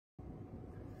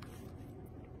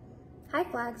Hi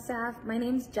Flagstaff, my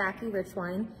name is Jackie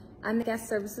Richwine. I'm the Guest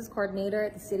Services Coordinator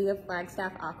at the City of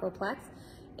Flagstaff Aquaplex,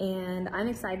 and I'm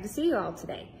excited to see you all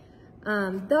today.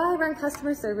 Though I run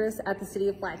customer service at the City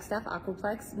of Flagstaff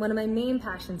Aquaplex, one of my main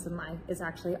passions in life is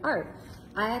actually art.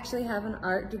 I actually have an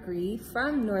art degree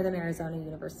from Northern Arizona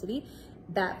University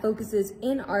that focuses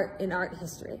in art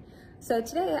history. So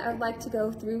today I'd like to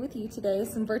go through with you today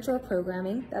some virtual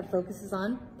programming that focuses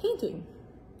on painting.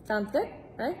 Sounds good,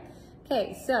 right?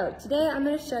 Okay, so today I'm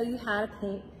going to show you how to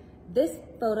paint this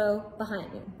photo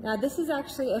behind me. Now this is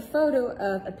actually a photo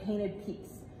of a painted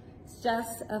piece. It's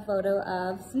just a photo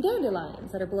of some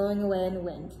dandelions that are blowing away in the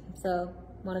wind. So,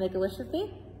 want to make a wish with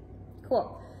me?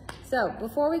 Cool. So,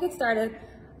 before we get started,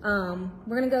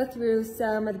 we're going to go through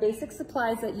some of the basic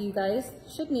supplies that you guys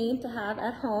should need to have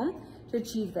at home to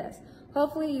achieve this.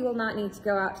 Hopefully you will not need to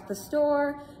go out to the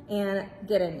store and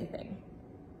get anything.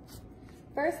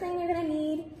 First thing you're going to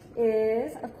need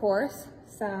is, of course,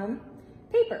 some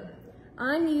paper.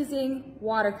 I'm using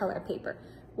watercolor paper.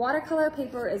 Watercolor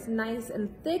paper is nice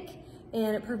and thick,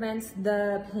 and it prevents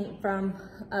the paint from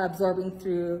absorbing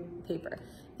through paper.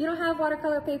 If you don't have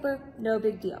watercolor paper, no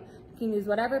big deal. You can use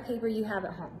whatever paper you have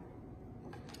at home.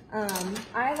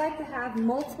 I like to have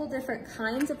multiple different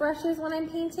kinds of brushes when I'm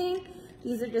painting.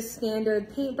 These are just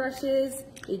standard paint brushes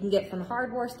that you can get from the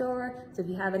hardware store, so if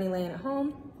you have any laying at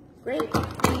home, great.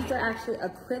 These are actually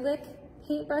acrylic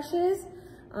paint brushes.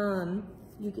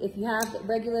 If you have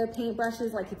regular paint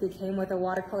brushes, like if they came with a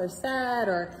watercolor set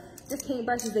or just paint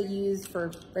brushes that you use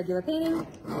for regular painting,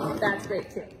 that's great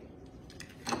too.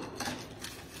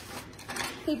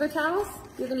 Paper towels,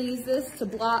 you're going to use this to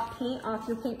blot paint off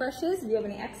your paint brushes if you have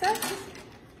any excess.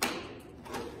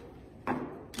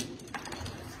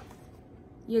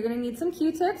 You're going to need some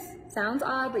Q-tips. Sounds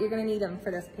odd, but you're going to need them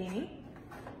for this painting.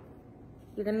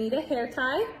 You're going to need a hair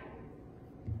tie.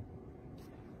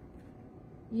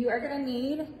 You are going to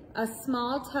need a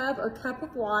small tub or cup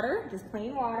of water, just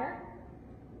plain water.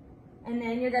 And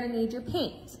then you're going to need your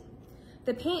paint.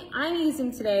 The paint I'm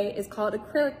using today is called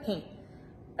acrylic paint.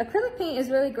 Acrylic paint is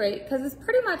really great because it's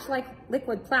pretty much like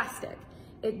liquid plastic.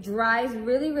 It dries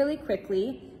really, really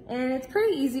quickly, and it's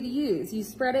pretty easy to use. You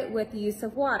spread it with the use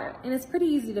of water, and it's pretty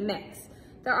easy to mix.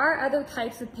 There are other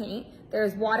types of paint.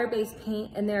 There's water-based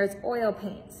paint and there's oil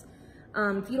paints.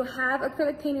 If you don't have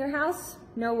acrylic paint in your house,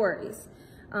 no worries.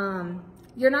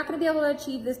 You're not going to be able to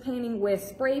achieve this painting with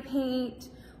spray paint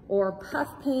or puff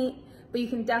paint, but you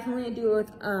can definitely do it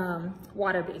with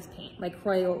water-based paint, like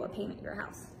Crayola paint at your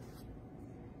house.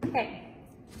 Okay,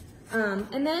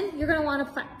 and then you're going to want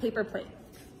a paper plate.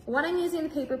 What I'm using the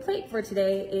paper plate for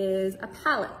today is a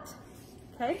palette,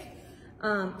 okay?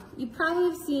 You probably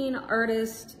have seen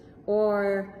artists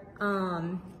or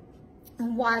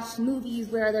watched movies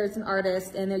where there's an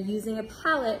artist and they're using a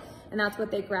palette and that's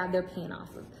what they grab their paint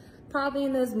off of. Probably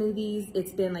in those movies,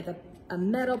 it's been like a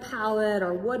metal palette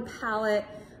or wood palette,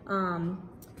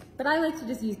 but I like to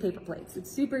just use paper plates. It's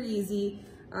super easy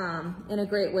and a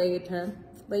great way to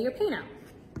lay your paint out.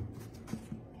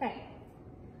 Okay,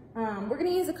 we're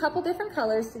gonna use a couple different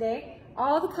colors today.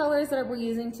 All the colors that we're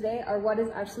using today are what is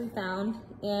actually found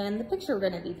in the picture we're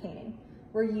gonna be painting.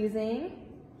 We're using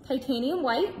titanium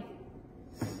white.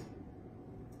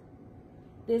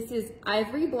 This is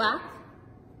ivory black,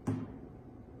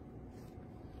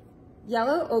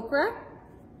 yellow ochre,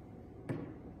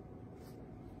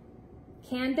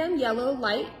 Candem yellow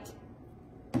light,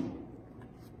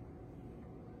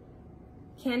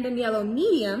 Candem yellow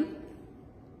medium,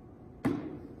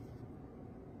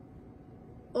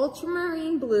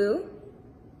 ultramarine blue,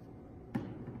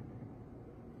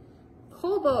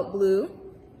 cobalt blue,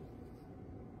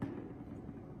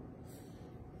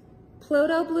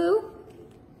 Pluto blue,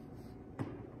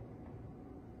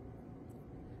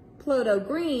 Pluto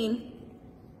green,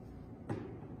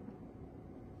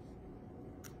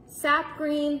 sap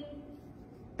green,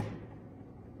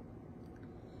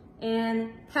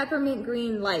 and peppermint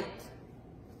green light.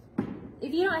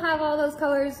 If you don't have all those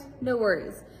colors, no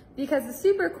worries. Because the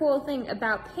super cool thing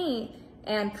about paint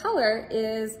and color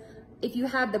is if you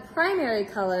have the primary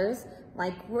colors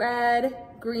like red,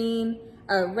 green,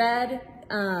 red,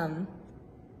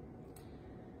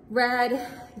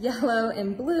 yellow,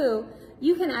 and blue,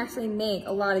 you can actually make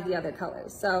a lot of the other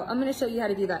colors. So I'm gonna show you how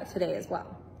to do that today as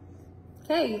well.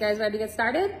 Okay, you guys ready to get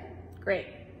started? Great.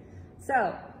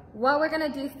 So what we're gonna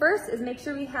do first is make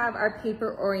sure we have our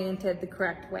paper oriented the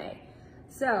correct way.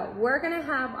 So we're gonna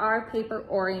have our paper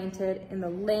oriented in the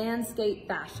landscape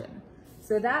fashion.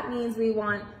 So that means we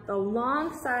want the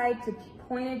long side to be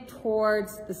pointed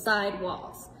towards the side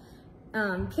walls.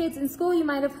 Kids in school, you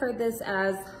might have heard this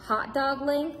as hot dog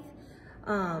length.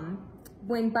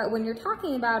 But when you're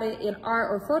talking about it in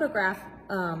art or photograph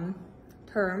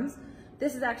terms,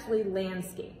 this is actually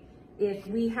landscape. If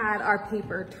we had our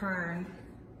paper turned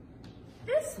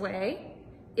this way,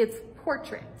 it's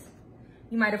portrait.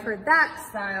 You might have heard that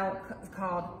style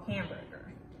called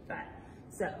hamburger.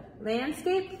 So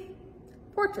landscape,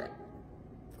 portrait.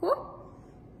 Cool?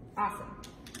 Awesome.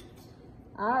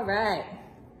 All right,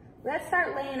 let's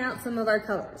start laying out some of our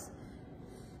colors.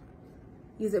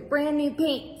 Use a brand new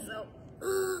paint, so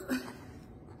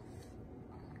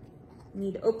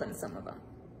need to open some of them.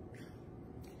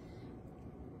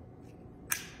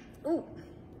 Oh,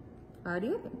 already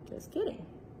open, just kidding.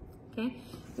 Okay,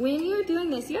 when you're doing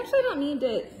this, you actually don't need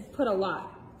to put a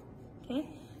lot. Okay,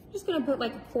 I'm just gonna put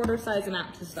like a quarter size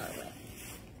amount to start with.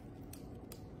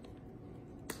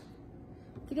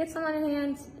 If you get some on your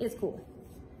hands, it's cool.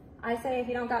 I say if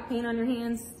you don't got paint on your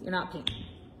hands, you're not painting.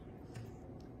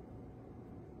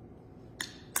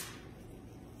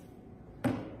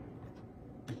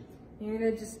 You're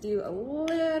gonna just do a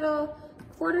little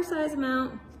quarter size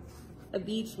amount of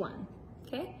each one,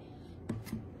 okay?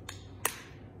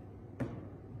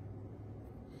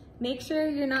 Make sure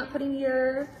you're not putting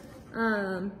your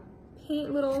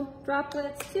paint little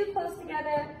droplets too close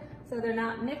together so they're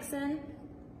not mixing.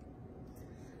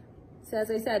 So as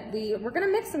I said, we're gonna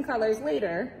mix some colors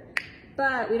later,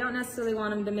 but we don't necessarily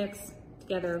want them to mix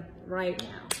together right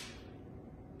now.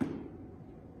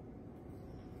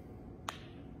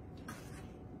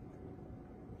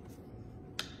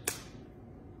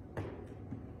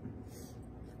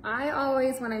 I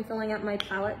always, when I'm filling up my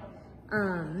palette,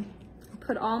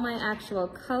 put all my actual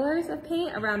colors of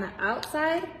paint around the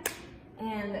outside,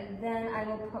 and then I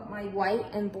will put my white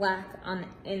and black on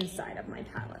the inside of my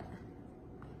palette.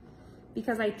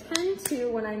 Because I tend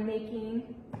to, when I'm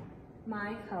making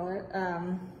my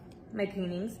my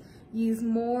paintings, use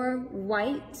more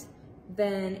white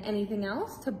than anything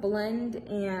else to blend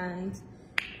and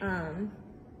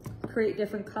create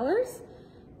different colors.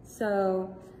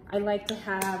 So I like to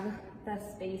have the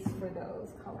space for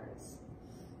those colors.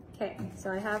 Okay, so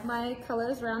I have my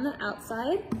colors around the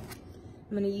outside.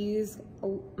 I'm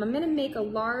gonna make a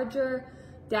larger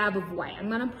dab of white. I'm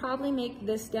gonna probably make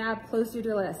this dab closer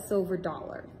to a silver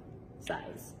dollar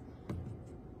size.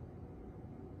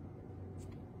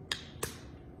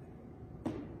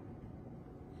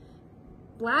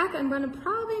 Black, I'm gonna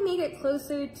probably make it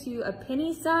closer to a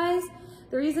penny size.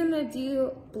 The reason to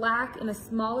do black in a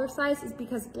smaller size is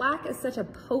because black is such a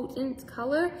potent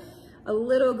color. A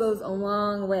little goes a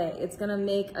long way. It's gonna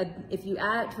make if you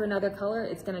add it to another color,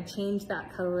 it's gonna change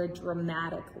that color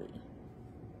dramatically.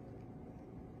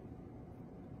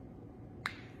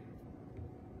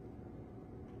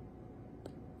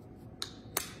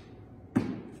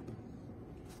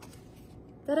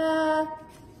 Ta-da!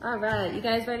 All right, you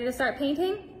guys ready to start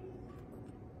painting?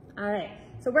 All right,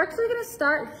 so we're actually gonna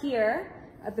start here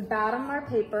at the bottom of our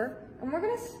paper, and we're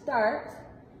gonna start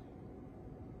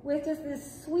with just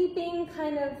this sweeping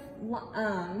kind of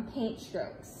paint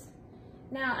strokes.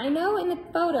 Now, I know in the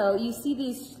photo you see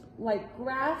these like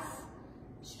grass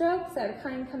strokes that are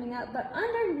kind of coming up, but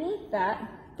underneath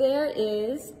that, there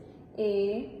is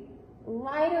a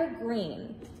lighter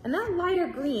green. And that lighter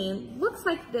green looks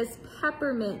like this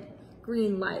peppermint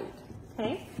green light,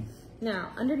 okay?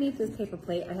 Now, underneath this paper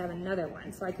plate, I have another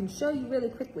one, so I can show you really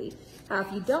quickly how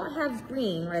if you don't have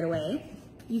green right away,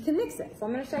 you can mix it. So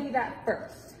I'm gonna show you that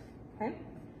first, okay?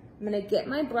 I'm gonna get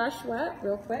my brush wet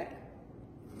real quick,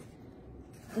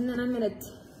 and then I'm gonna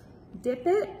dip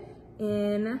it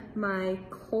in my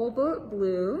cobalt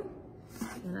blue,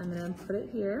 and I'm gonna put it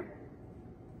here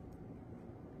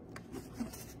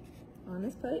on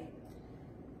this plate.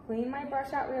 Clean my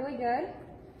brush out really good.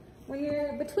 When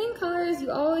you're between colors,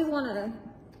 you always want to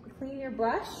clean your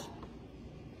brush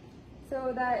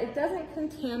so that it doesn't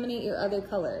contaminate your other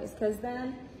colors, because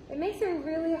then it makes it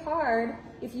really hard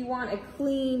if you want a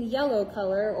clean yellow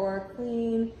color or a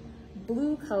clean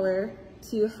blue color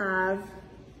to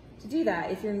do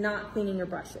that if you're not cleaning your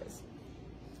brushes.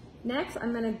 Next,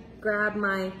 I'm going to grab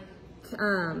my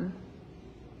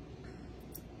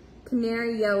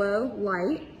canary yellow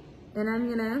light, and I'm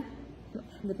gonna,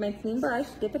 with my clean brush,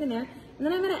 dip it in there, and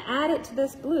then I'm gonna add it to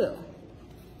this blue.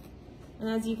 And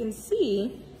as you can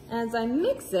see, as I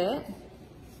mix it,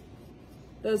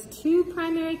 those two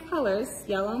primary colors,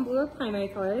 yellow and blue are primary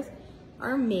colors,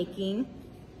 are making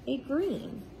a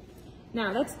green.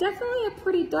 Now, that's definitely a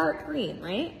pretty dark green,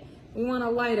 right? We want a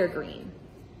lighter green.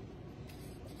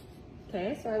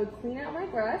 Okay, so I would clean out my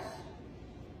brush.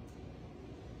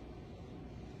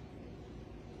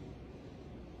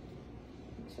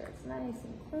 Make sure it's nice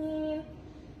and clean.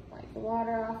 Wipe the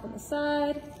water off on the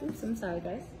side. Oops, I'm sorry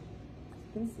guys.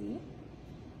 You can see.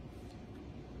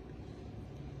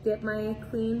 Dip my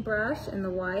clean brush in the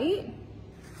white.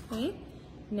 Okay.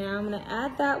 Now I'm gonna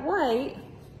add that white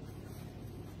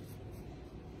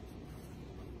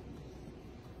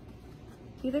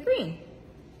to the green.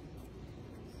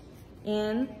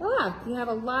 And voila, you have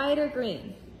a lighter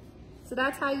green. So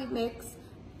that's how you mix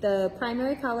the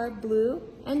primary color, blue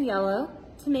and yellow,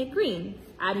 to make green.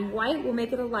 Adding white will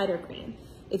make it a lighter green.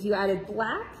 If you added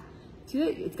black to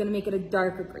it, it's gonna make it a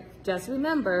darker green. Just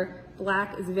remember,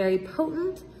 black is very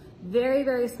potent. Very,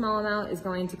 very small amount is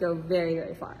going to go very,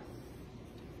 very far.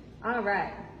 All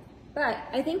right, but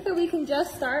I think that we can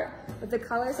just start with the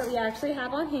colors that we actually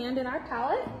have on hand in our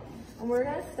palette. And we're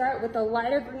gonna start with the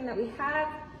lighter green that we have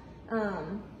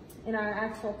in our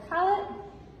actual palette.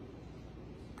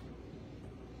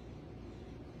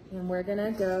 And we're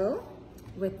gonna go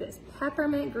with this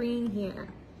peppermint green here.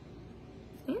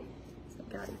 Okay, so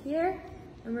got it here,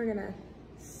 and we're gonna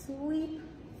sweep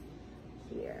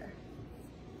here.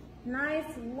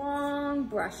 Nice long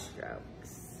brush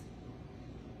strokes.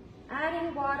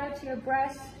 Adding water to your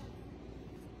brush,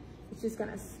 it's just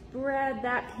gonna spread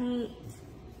that paint.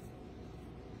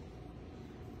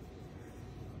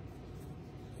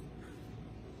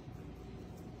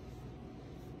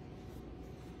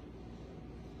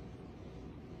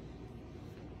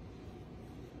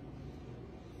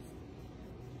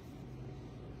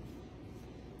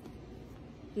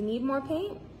 If you need more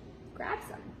paint, grab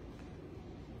some.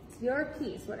 It's your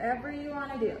piece, whatever you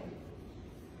want to do.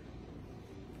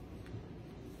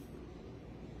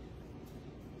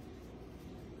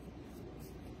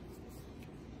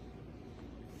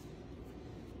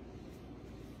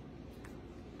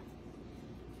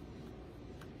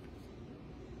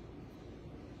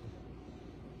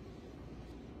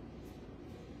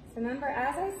 So remember,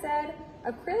 as I said,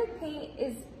 acrylic paint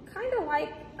is kind of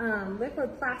like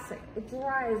liquid plastic. It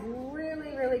dries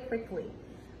really, really quickly.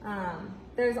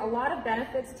 There's a lot of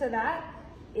benefits to that.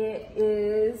 It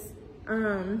is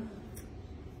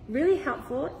really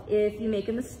helpful if you make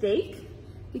a mistake,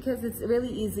 because it's really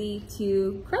easy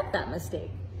to correct that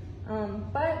mistake.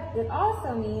 But it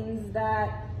also means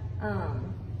that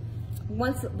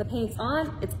once the paint's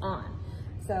on, it's on.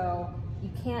 So you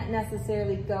can't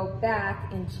necessarily go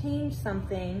back and change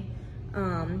something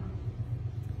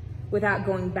without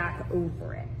going back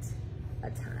over it a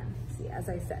ton. See, as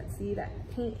I said, see that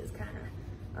paint is kind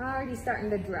of already starting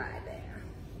to dry there.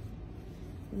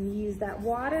 And use that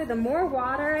water. The more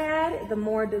water I add, the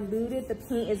more diluted the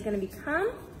paint is going to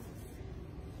become,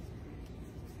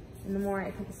 and the more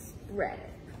I can spread it.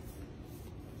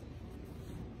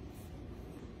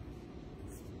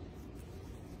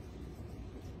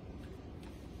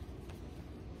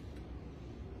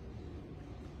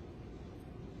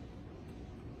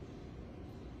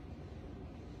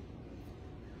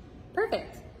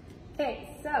 Perfect.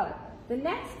 Okay, so the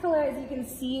next color, as you can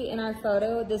see in our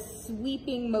photo, this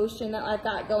sweeping motion that I've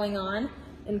got going on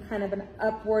in kind of an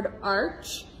upward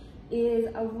arch, is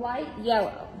a light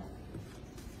yellow.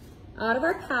 Out of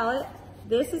our palette,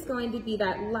 this is going to be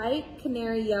that light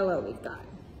canary yellow we've got.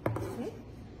 Okay,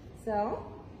 so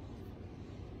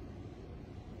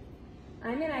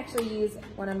I'm gonna actually use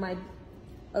one of my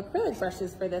acrylic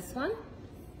brushes for this one.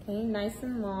 Okay, nice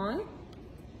and long.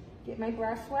 Get my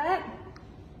brush wet,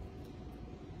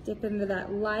 dip into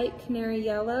that light canary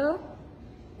yellow,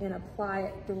 and apply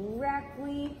it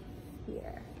directly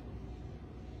here.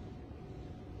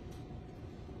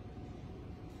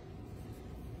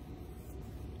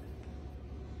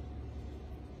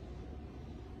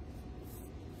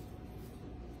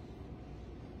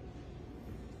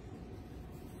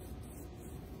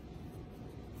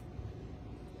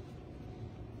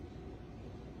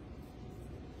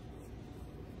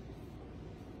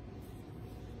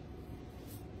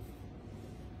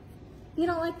 If you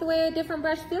don't like the way a different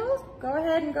brush feels, go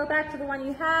ahead and go back to the one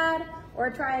you had, or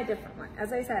try a different one.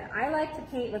 As I said, I like to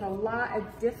paint with a lot of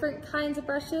different kinds of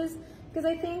brushes, because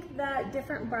I think that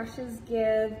different brushes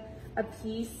give a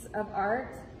piece of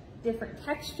art different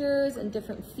textures and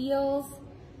different feels,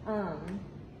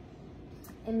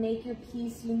 and make your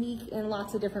piece unique in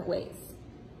lots of different ways.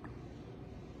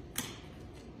 I'm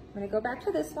gonna go back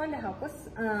to this one to help with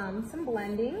some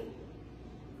blending.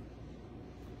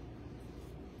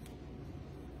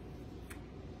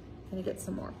 Gonna get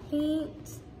some more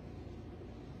paint.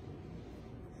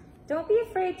 Don't be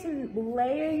afraid to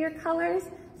layer your colors.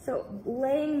 So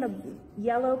laying the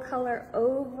yellow color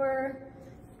over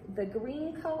the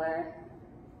green color.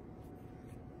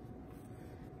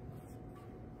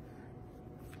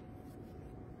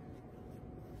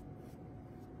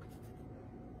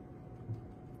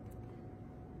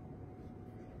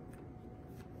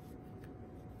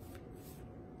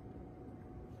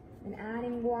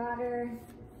 adding water.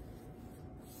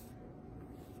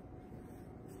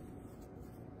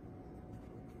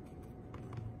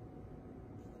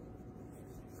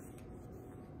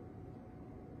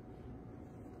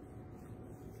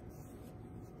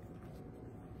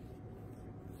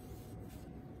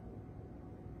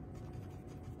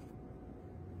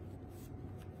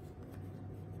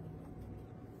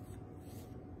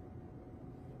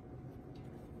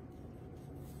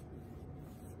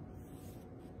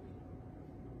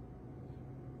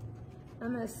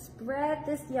 I'm going to spread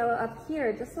this yellow up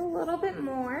here just a little bit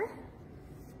more.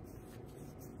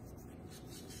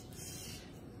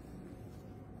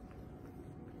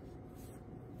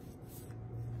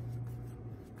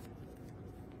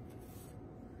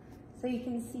 So you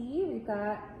can see we've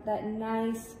got that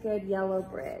nice, good yellow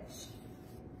bridge.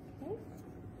 Okay.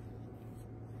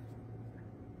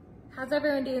 How's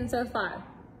everyone doing so far?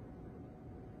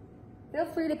 Feel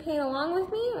free to paint along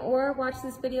with me or watch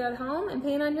this video at home and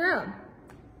paint on your own.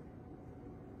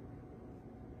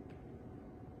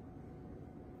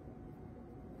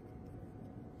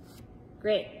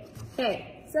 Great.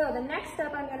 Okay, so the next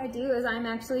step I'm going to do is I'm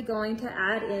actually going to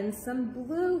add in some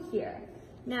blue here.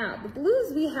 Now, the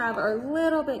blues we have are a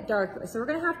little bit darker, so we're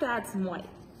going to have to add some white.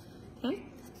 Okay,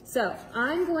 so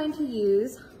I'm going to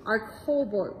use our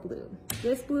cobalt blue,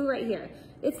 this blue right here.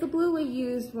 It's the blue we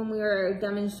used when we were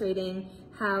demonstrating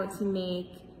how to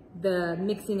make the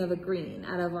mixing of a green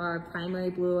out of our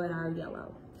primary blue and our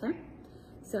yellow. Okay,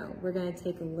 so we're going to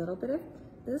take a little bit of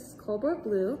this cobalt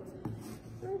blue.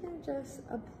 We're going to just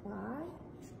apply,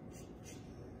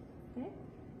 okay,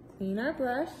 clean our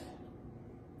brush,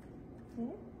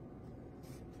 okay.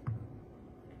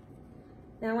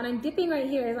 Now when I'm dipping right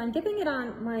here, is I'm dipping it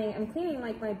on I'm cleaning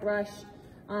like my brush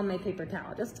on my paper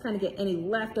towel, just to kind of get any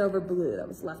leftover blue that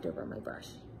was left over my brush.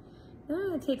 Now I'm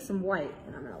going to take some white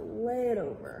and I'm going to lay it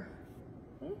over,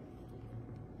 okay,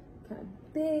 kind of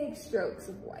big strokes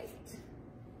of white.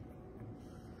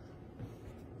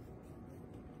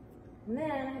 And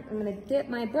then I'm going to dip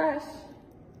my brush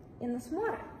in this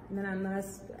water, and then I'm going to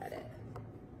spread it.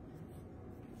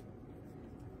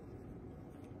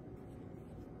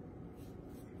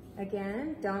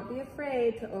 Again, don't be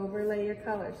afraid to overlay your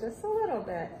colors just a little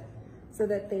bit so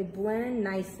that they blend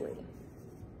nicely.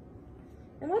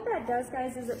 And what that does,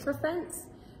 guys, is it prevents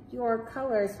your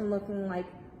colors from looking like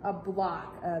a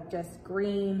block of just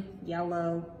green,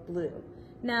 yellow, blue.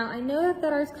 Now, I know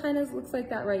that ours kind of looks like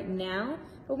that right now,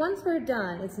 but once we're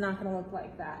done, it's not going to look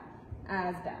like that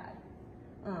as bad.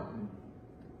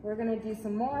 We're going to do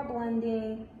some more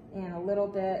blending and a little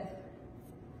bit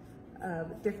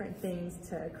of different things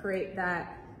to create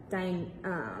that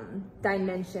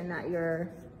dimension that you're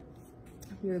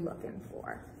looking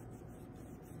for.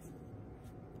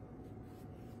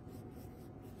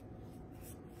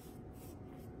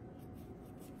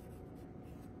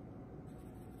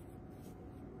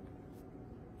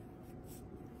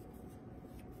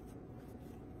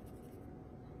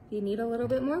 If you need a little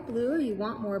bit more blue or you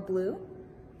want more blue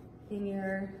in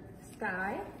your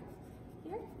sky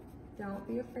here, don't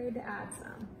be afraid to add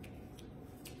some.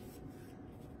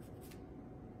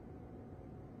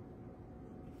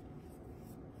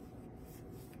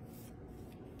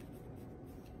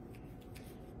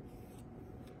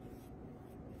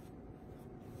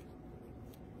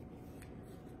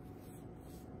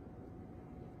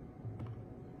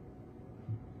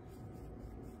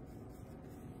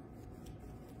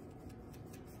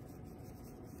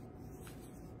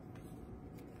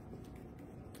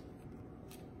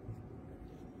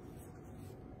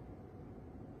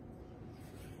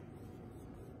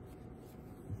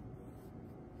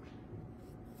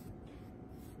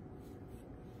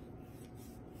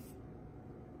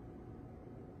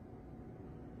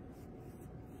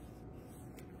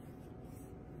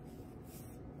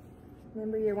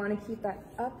 Remember, you want to keep that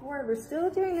upward. We're still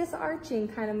doing this arching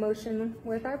kind of motion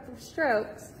with our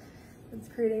strokes. It's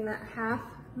creating that half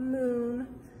moon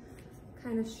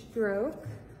kind of stroke.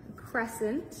 A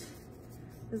crescent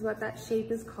is what that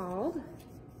shape is called.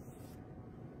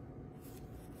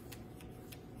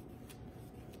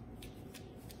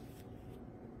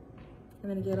 I'm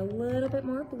going to get a little bit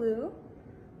more blue.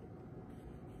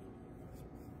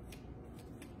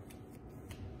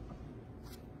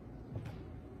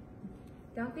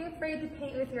 Don't be afraid to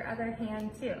paint with your other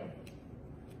hand too.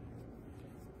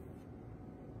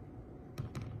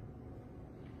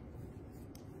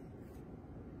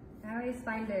 I always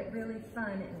find it really fun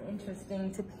and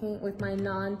interesting to paint with my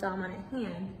non-dominant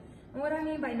hand. And what I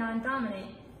mean by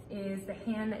non-dominant is the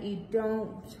hand that you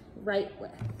don't write with,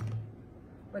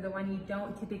 or the one you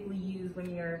don't typically use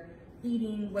when you're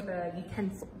eating with a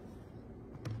utensil.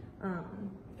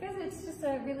 because it's just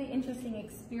a really interesting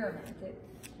experiment.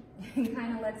 It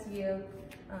kind of lets you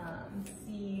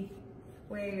see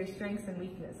where your strengths and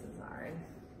weaknesses are and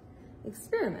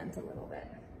experiment a little bit.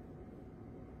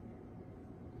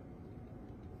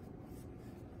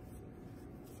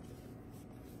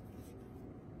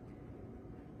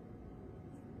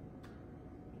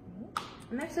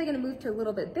 I'm actually going to move to a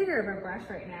little bit bigger of a brush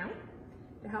right now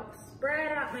to help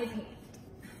spread out my paint.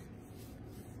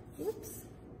 Oops.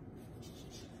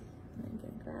 I'm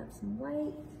going to grab some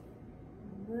white,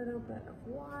 a little bit of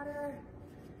water,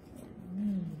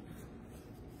 and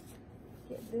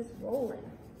get this rolling.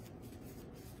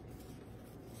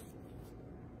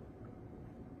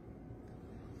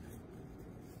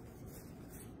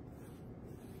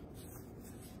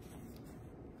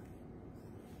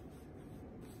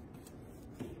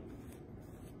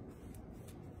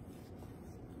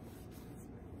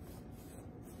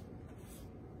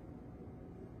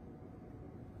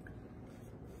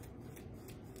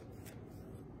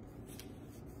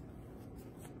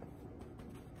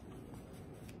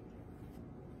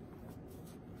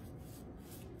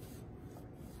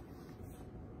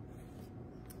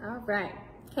 All right,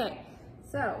 okay,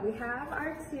 so we have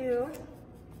our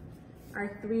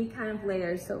three kind of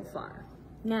layers so far.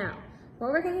 Now, what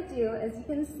we're gonna do, as you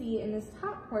can see in this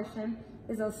top portion,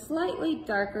 is a slightly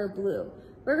darker blue.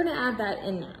 We're gonna add that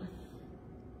in now,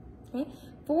 okay?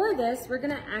 For this, we're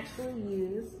gonna actually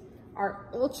use our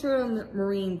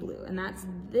ultramarine blue, and that's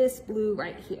this blue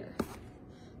right here.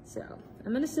 So,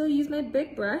 I'm gonna still use my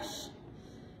big brush,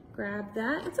 grab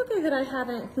that. It's okay that I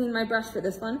haven't cleaned my brush for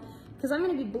this one, because I'm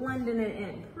going to be blending it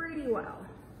in pretty well.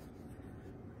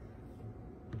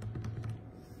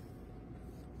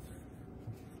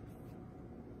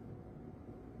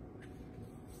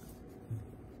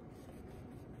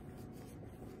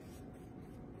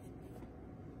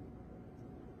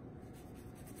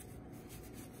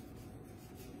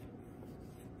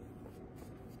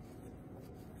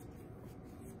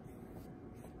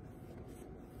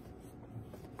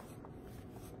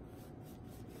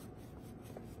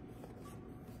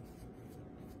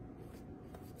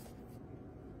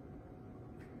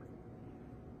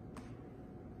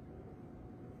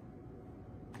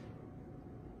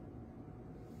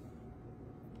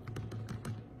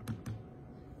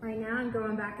 Right now I'm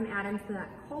going back and adding to that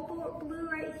cobalt blue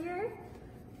right here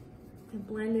to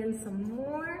blend in some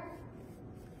more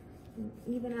and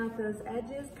even out those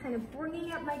edges, kind of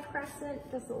bringing up my crescent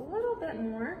just a little bit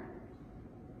more.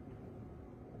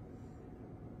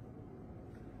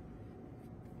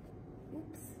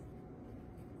 Oops.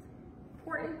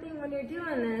 Important thing when you're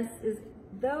doing this is,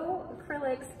 though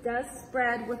acrylics does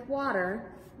spread with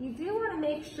water, you do want to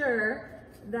make sure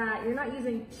that you're not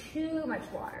using too much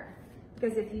water.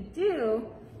 Because if you do,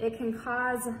 it can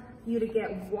cause you to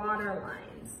get water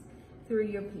lines through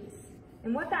your piece.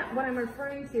 And what I'm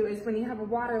referring to is when you have a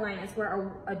water line, it's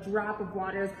where a drop of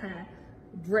water is kind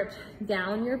of dripped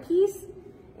down your piece.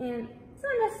 And it's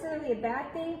not necessarily a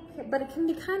bad thing, but it can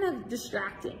be kind of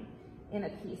distracting in a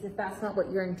piece if that's not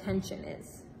what your intention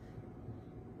is.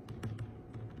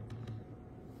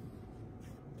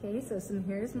 Okay, so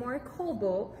here's more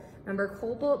cobalt. Remember,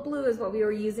 cobalt blue is what we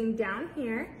were using down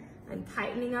here. I'm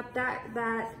tightening up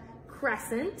that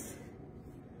crescent,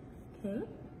 okay?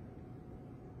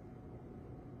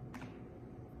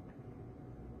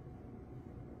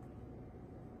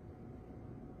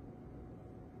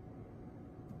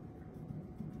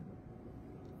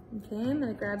 Okay, I'm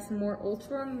gonna grab some more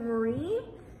ultramarine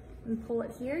and pull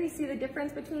it here. You see the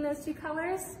difference between those two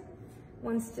colors?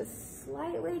 One's just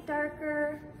slightly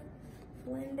darker,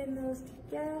 blending those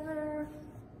together.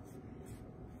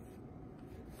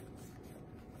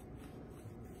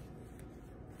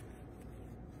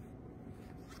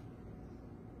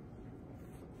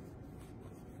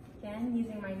 Again,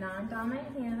 using my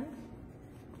non-dominant hand.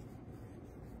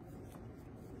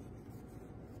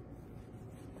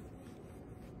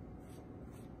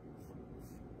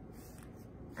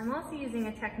 I'm also using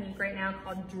a technique right now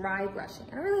called dry brushing.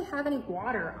 I don't really have any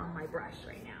water on my brush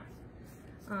right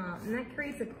now. And that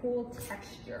creates a cool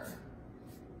texture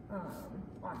on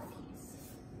the piece.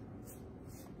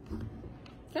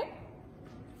 Okay.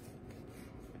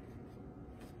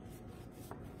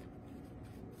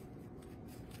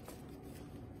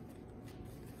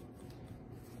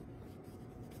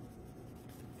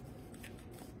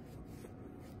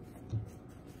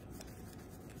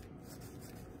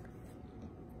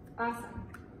 Awesome.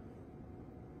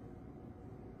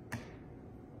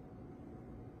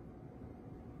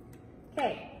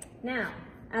 Okay, now,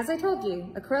 as I told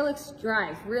you, acrylics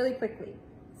dries really quickly.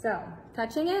 So,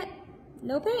 touching it,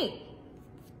 no paint.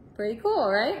 Pretty cool,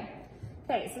 right?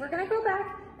 Okay, so we're gonna go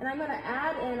back and I'm gonna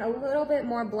add in a little bit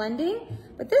more blending,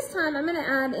 but this time I'm gonna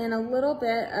add in a little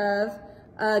bit of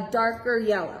a darker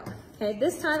yellow. Okay,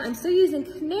 this time I'm still using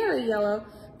canary yellow,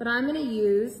 but I'm gonna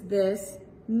use this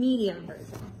medium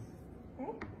version.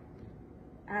 Okay,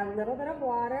 add a little bit of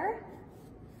water,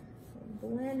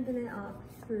 blending it up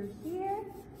through here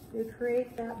to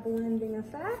create that blending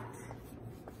effect.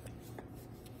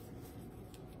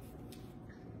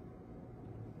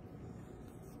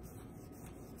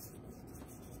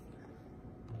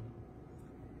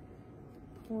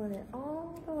 Blend it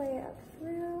all the way up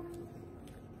through.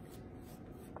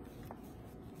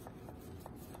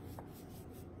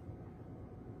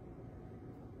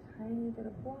 Tiny bit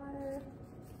of water.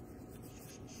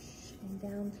 And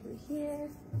down through here.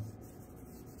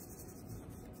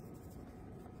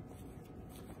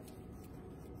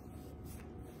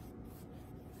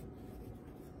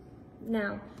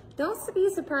 Now, don't be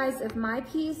surprised if my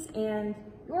piece and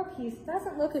your piece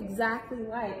doesn't look exactly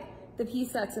like the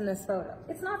piece that's in this photo.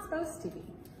 It's not supposed to be.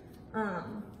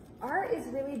 Art is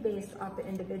really based off the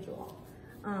individual.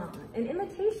 And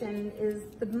imitation is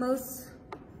the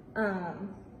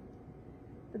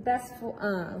best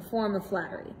form of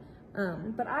flattery.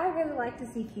 But I really like to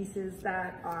see pieces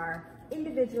that are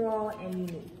individual and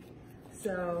unique.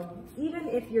 So even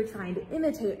if you're trying to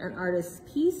imitate an artist's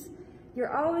piece,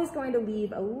 you're always going to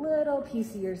leave a little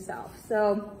piece of yourself.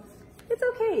 So it's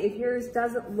okay if yours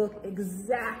doesn't look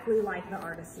exactly like the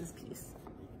artist's piece.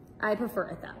 I prefer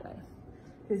it that way,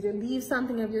 because you leave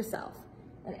something of yourself,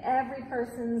 and every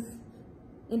person's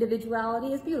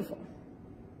individuality is beautiful.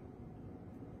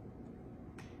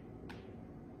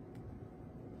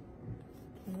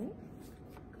 Okay,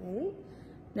 great.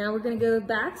 Now we're gonna go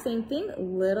back, same thing, a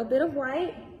little bit of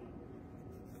white.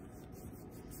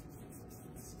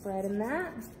 Spreading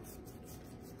that.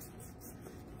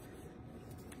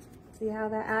 See how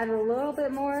that added a little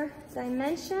bit more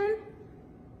dimension?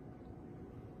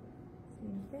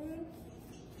 Same thing.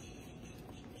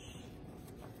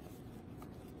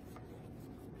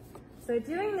 So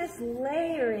doing this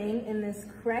layering in this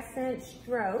crescent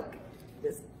stroke,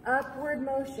 this upward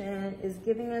motion is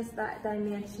giving us that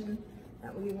dimension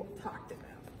that we talked about.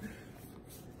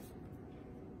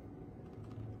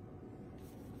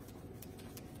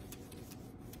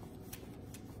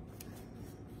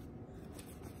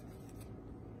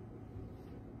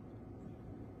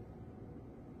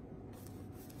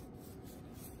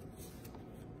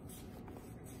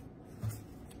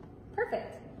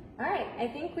 Perfect. All right, I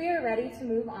think we are ready to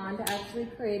move on to actually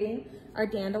creating our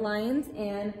dandelions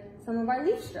and some of our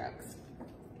leaf strokes.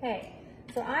 Okay,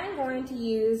 so I'm going to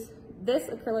use this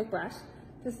acrylic brush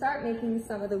to start making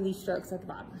some of the leaf strokes at the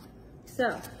bottom.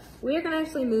 So we're going to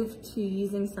actually move to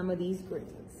using some of these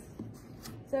greens.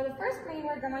 So the first green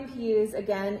we're going to use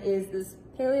again is this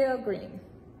paleo green.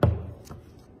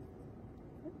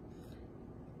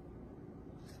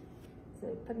 So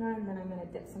put it on, and then I'm going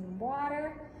to dip some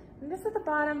water. And just at the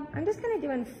bottom, I'm just kind of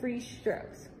doing free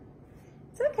strokes.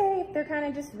 It's okay if they're kind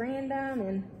of just random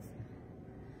and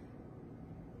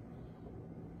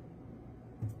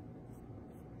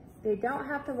they don't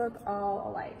have to look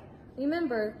all alike.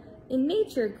 Remember, in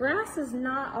nature, grass is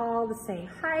not all the same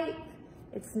height.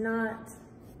 It's not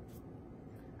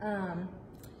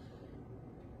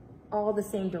all the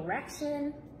same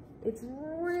direction. It's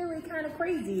really kind of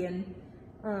crazy and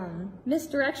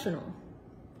misdirectional.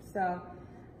 So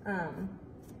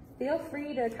feel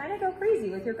free to kind of go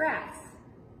crazy with your grass.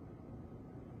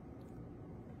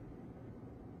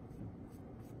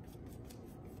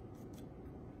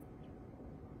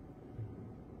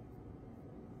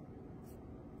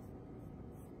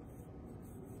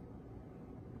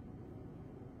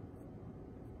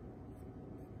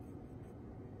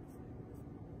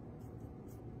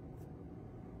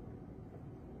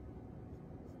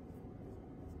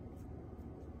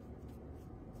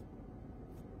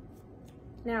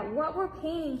 Now, what we're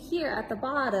painting here at the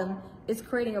bottom is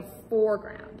creating a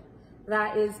foreground.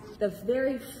 That is the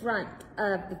very front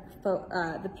of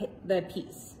the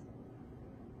piece.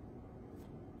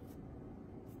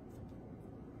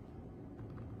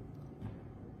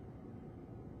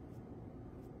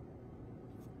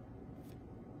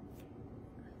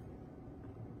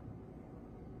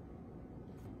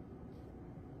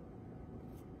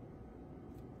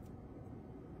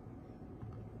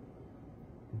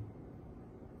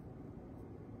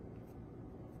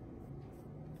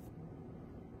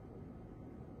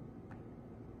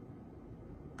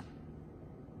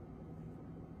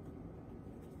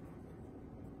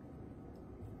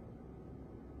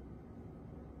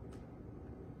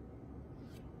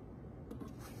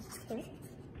 Okay.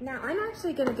 Now I'm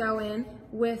actually gonna go in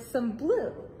with some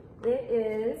blue. It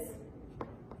is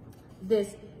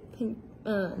this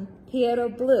Piero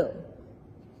blue,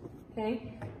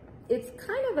 okay? It's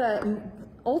kind of a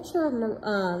ultra,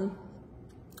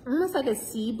 almost like a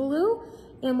sea blue,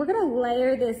 and we're gonna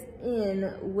layer this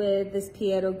in with this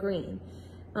Piero green.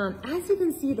 As you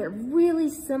can see, they're really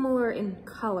similar in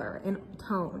color and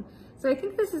tone. So I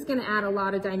think this is gonna add a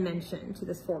lot of dimension to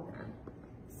this foreground.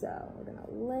 So we're gonna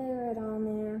layer it on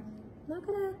there. I'm not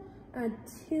gonna add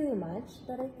too much,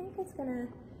 but I think it's gonna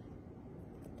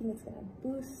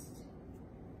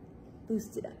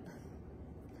boost it up.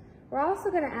 We're also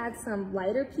gonna add some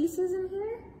lighter pieces in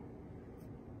here,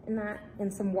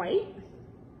 and some white.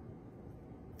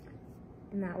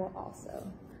 And that will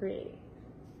also create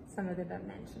some of the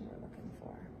dimension we're looking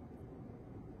for.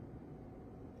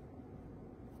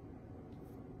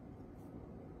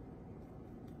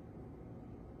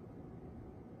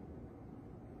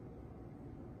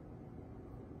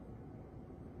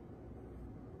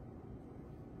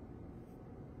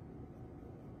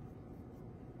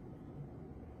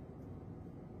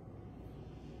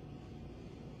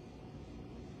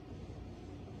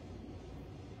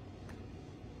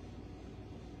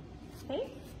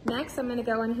 Okay, next I'm gonna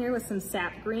go in here with some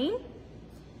sap green.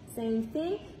 Same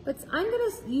thing, but I'm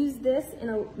gonna use this in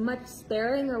a much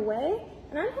sparinger way,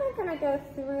 and I'm gonna go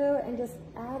through and just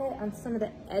add it on some of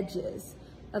the edges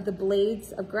of the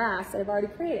blades of grass that I've already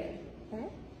created, okay?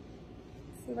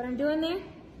 See what I'm doing there?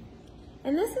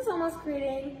 And this is almost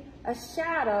creating a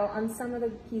shadow on some of the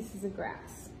pieces of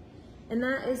grass. And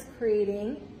that is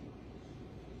creating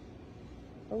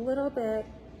a little bit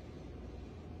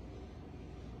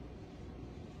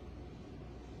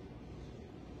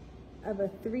of a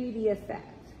 3D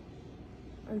effect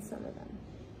on some of them.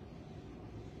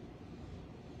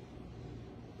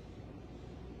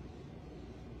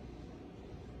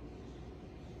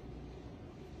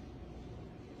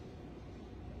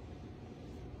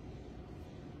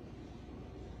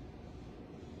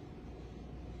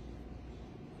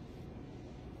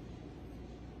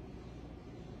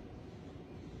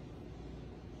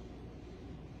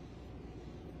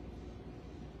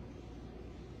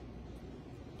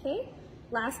 Okay,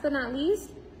 last but not least,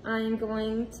 I'm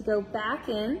going to go back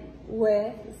in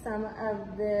with some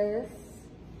of this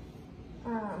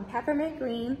peppermint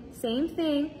green. Same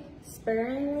thing,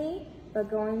 sparingly, but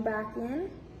going back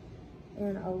in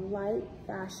a light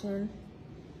fashion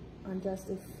on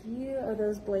just a few of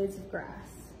those blades of grass.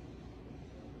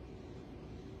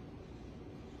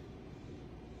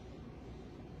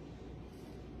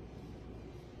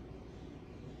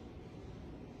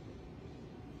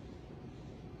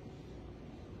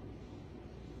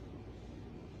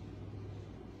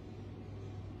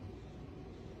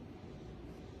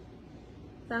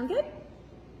 Sound good?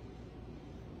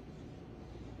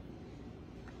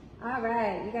 All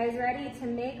right, you guys ready to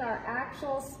make our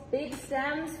actual big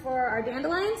stems for our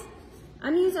dandelions?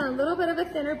 I'm using a little bit of a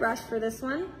thinner brush for this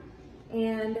one,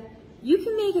 and you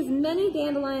can make as many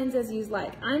dandelions as you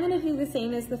like. I'm gonna do the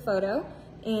same as the photo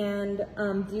and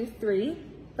do 3,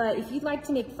 but if you'd like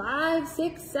to make 5,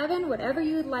 6, 7, whatever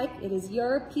you would like, it is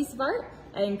your piece of art.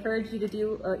 I encourage you to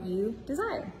do what you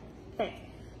desire. Okay,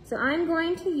 so I'm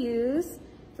going to use,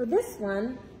 for this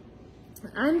one,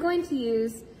 I'm going to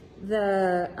use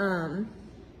the,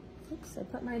 oops, I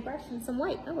put my brush in some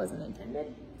white. That wasn't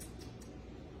intended.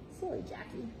 Silly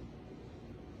Jackie.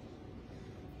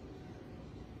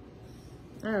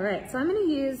 All right, so I'm gonna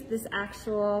use this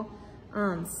actual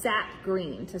sap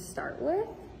green to start with.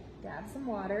 Dab some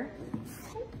water.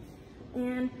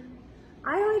 And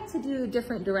I like to do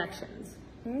different directions.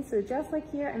 Okay, so just like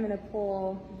here, I'm gonna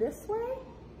pull this way.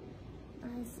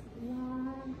 Nice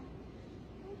long.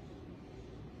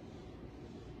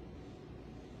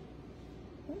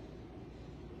 Okay.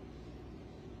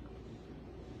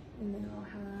 And then I'll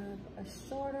have a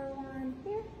shorter one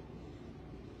here.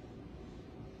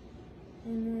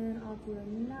 And then I'll do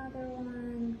another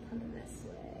one coming this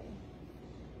way.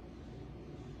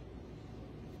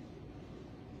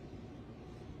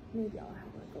 Maybe I'll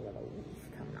have like a little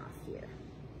leaf coming off here.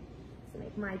 So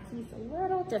make my piece a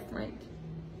little different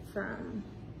from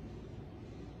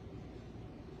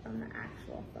the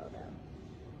actual photo.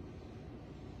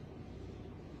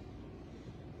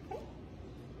 Okay.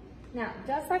 Now,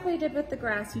 just like we did with the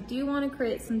grass, you do want to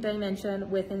create some dimension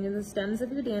within the stems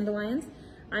of your dandelions.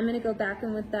 I'm going to go back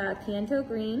in with that Panto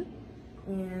green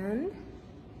and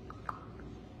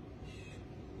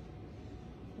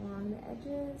along the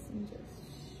edges and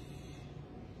just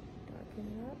darken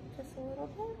it up just a little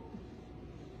bit.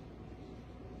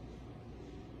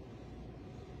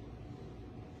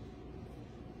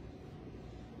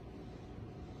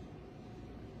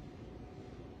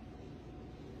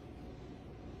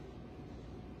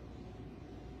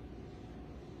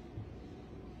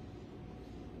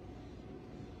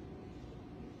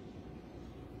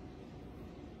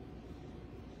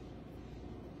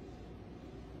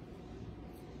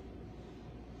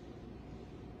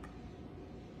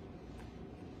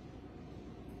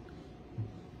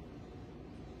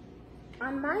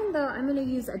 on mine though, I'm gonna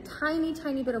use a tiny,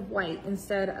 tiny bit of white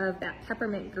instead of that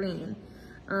peppermint green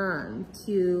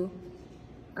to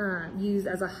use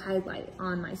as a highlight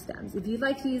on my stems. If you'd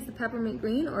like to use the peppermint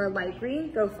green or a light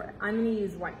green, go for it. I'm gonna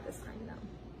use white this time though.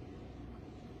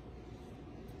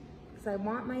 Because I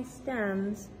want my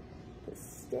stems to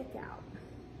stick out.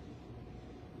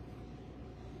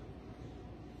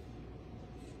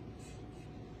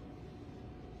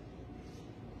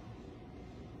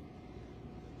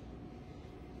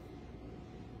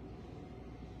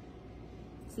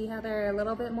 See how they're a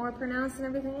little bit more pronounced than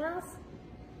everything else?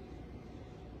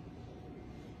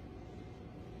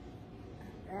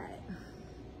 All right.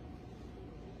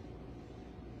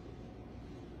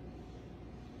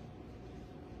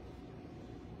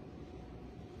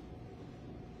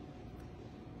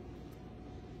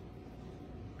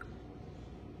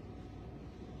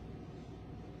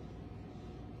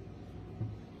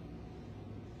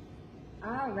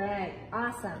 All right,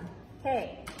 awesome.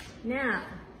 Okay, now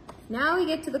we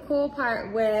get to the cool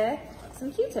part with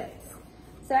some Q-tips.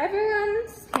 So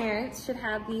everyone's parents should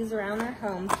have these around their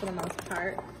homes for the most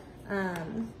part.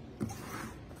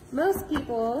 Most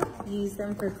people use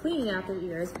them for cleaning out their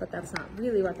ears, but that's not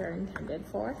really what they're intended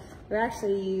for. They're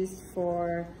actually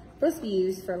supposed to be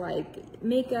used for like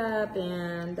makeup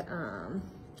and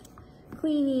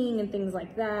cleaning and things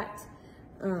like that.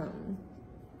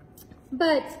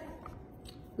 But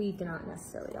we do not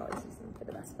necessarily always use them for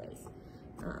the best ways.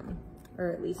 Or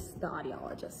at least the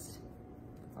audiologist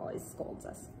always scolds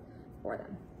us for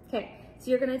them. Okay,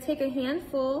 so you're gonna take a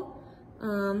handful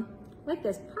like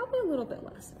this, probably a little bit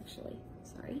less actually,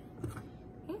 sorry.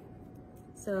 Okay,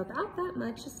 so about that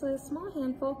much, just a small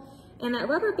handful. And that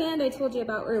rubber band I told you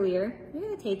about earlier, you're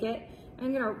gonna take it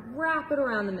and you're gonna wrap it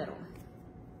around the middle.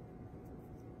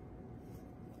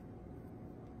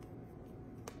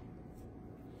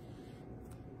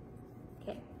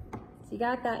 Okay, so you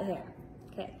got that hair.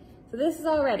 Okay, so this is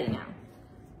all ready now.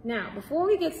 Now, before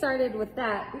we get started with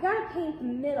that, we gotta paint the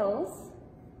middles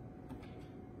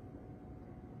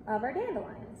of our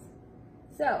dandelions.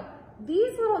 So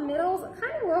these little middles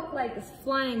kind of look like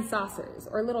flying saucers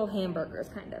or little hamburgers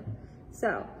kind of.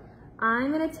 So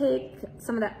I'm gonna take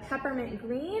some of that peppermint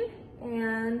green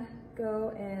and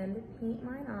go and paint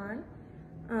mine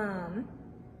on.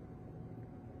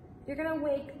 You're gonna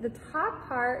make the top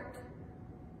part,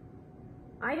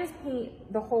 I just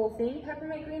paint the whole thing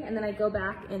peppermint green, and then I go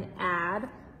back and add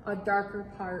a darker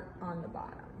part on the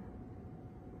bottom.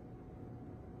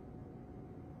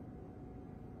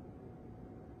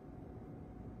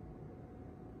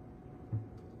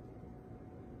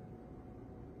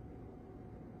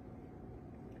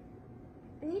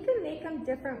 And you can make them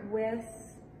different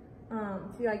widths.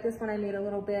 See, like this one I made a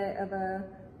little bit of a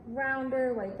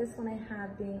rounder, like this one I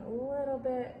have being a little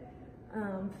bit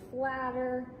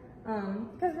flatter.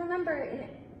 Because remember,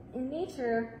 in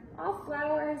nature, all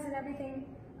flowers and everything,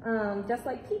 just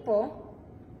like people,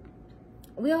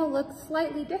 we all look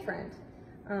slightly different.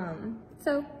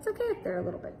 So it's okay if they're a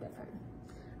little bit different.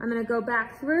 I'm gonna go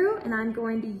back through and I'm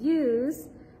going to use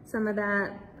some of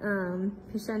that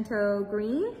pimento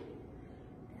green.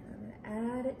 And I'm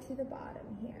gonna add it to the bottom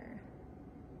here.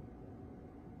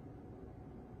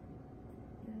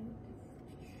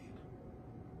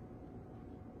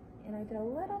 And I did a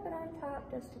little bit on top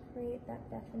just to create that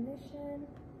definition.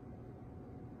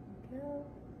 There we go.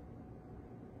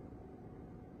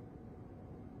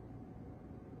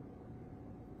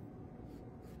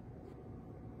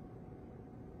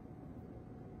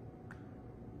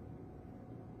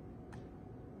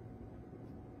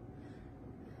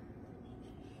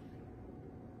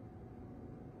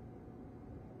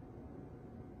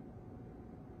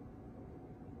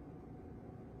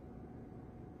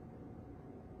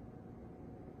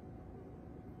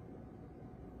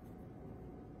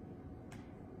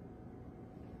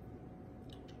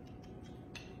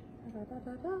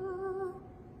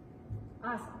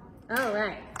 Awesome. All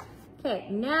right. Okay,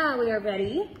 now we are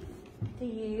ready to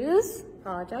use,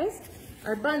 our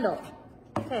bundle.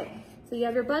 Okay, so you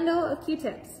have your bundle of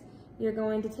Q-tips. You're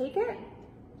going to take it,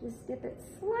 just dip it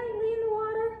slightly in the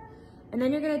water, and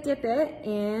then you're going to dip it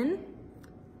in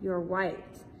your white.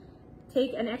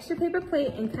 Take an extra paper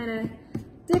plate and kind of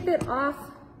dip it off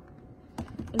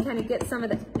and kind of get some of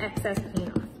the excess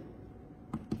paint off.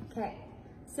 Okay,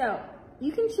 so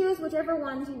you can choose whichever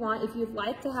ones you want. If you'd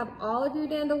like to have all of your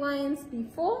dandelions be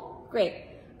full, great.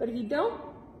 But if you don't,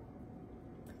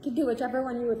 you can do whichever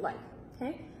one you would like,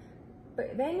 okay?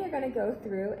 But then you're gonna go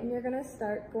through and you're gonna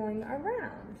start going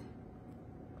around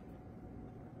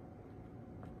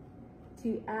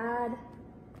to add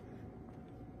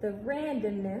the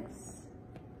randomness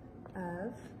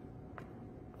of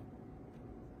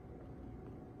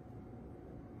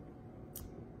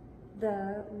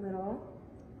the little,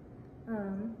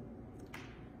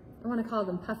 I want to call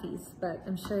them puffies, but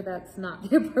I'm sure that's not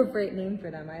the appropriate name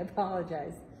for them. I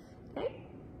apologize. Okay.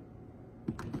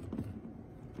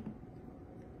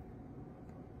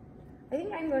 I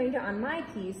think I'm going to, on my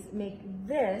piece, make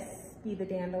this be the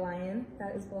dandelion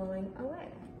that is blowing away.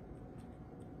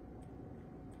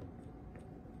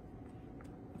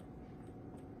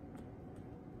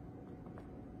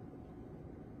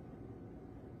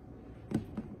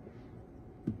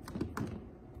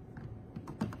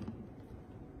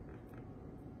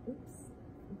 Oops,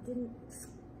 it didn't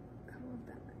come off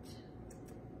that much.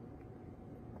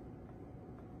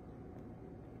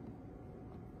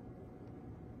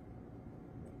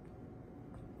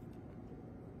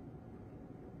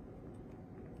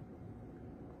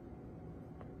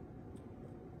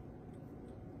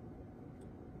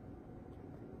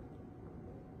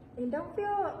 And don't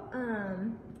feel,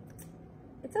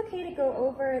 it's okay to go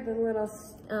over the little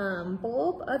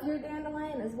bulb of your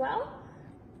dandelion as well,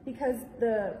 because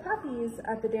the puffies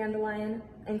of the dandelion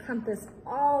encompass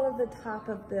all of the top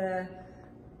of the,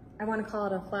 I want to call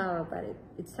it a flower, but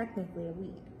it's technically a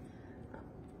weed.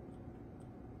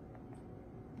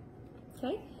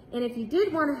 Okay, and if you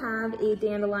did want to have a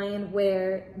dandelion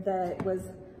where that was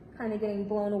kind of getting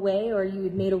blown away, or you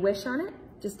had made a wish on it,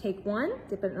 just take one,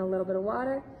 dip it in a little bit of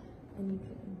water, and you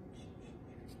can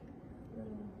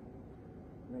little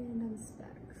random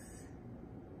specks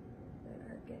that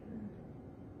are getting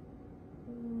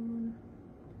blown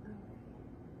away.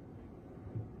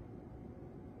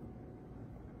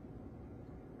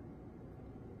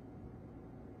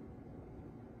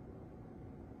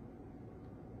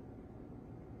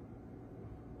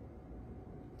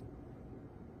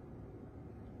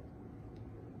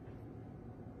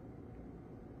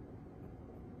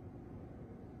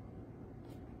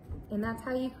 And that's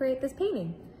how you create this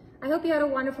painting. I hope you had a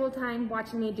wonderful time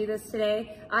watching me do this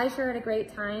today. I sure had a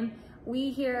great time.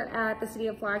 We here at the City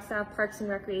of Flagstaff Parks and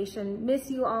Recreation miss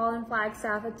you all in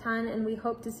Flagstaff a ton, and we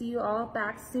hope to see you all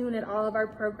back soon at all of our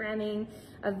programming,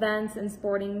 events, and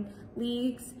sporting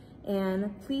leagues.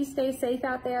 And please stay safe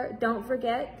out there. Don't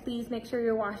forget, please make sure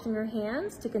you're washing your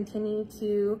hands to continue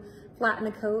to flatten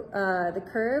the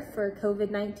curve for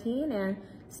COVID-19, and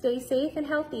stay safe and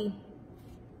healthy.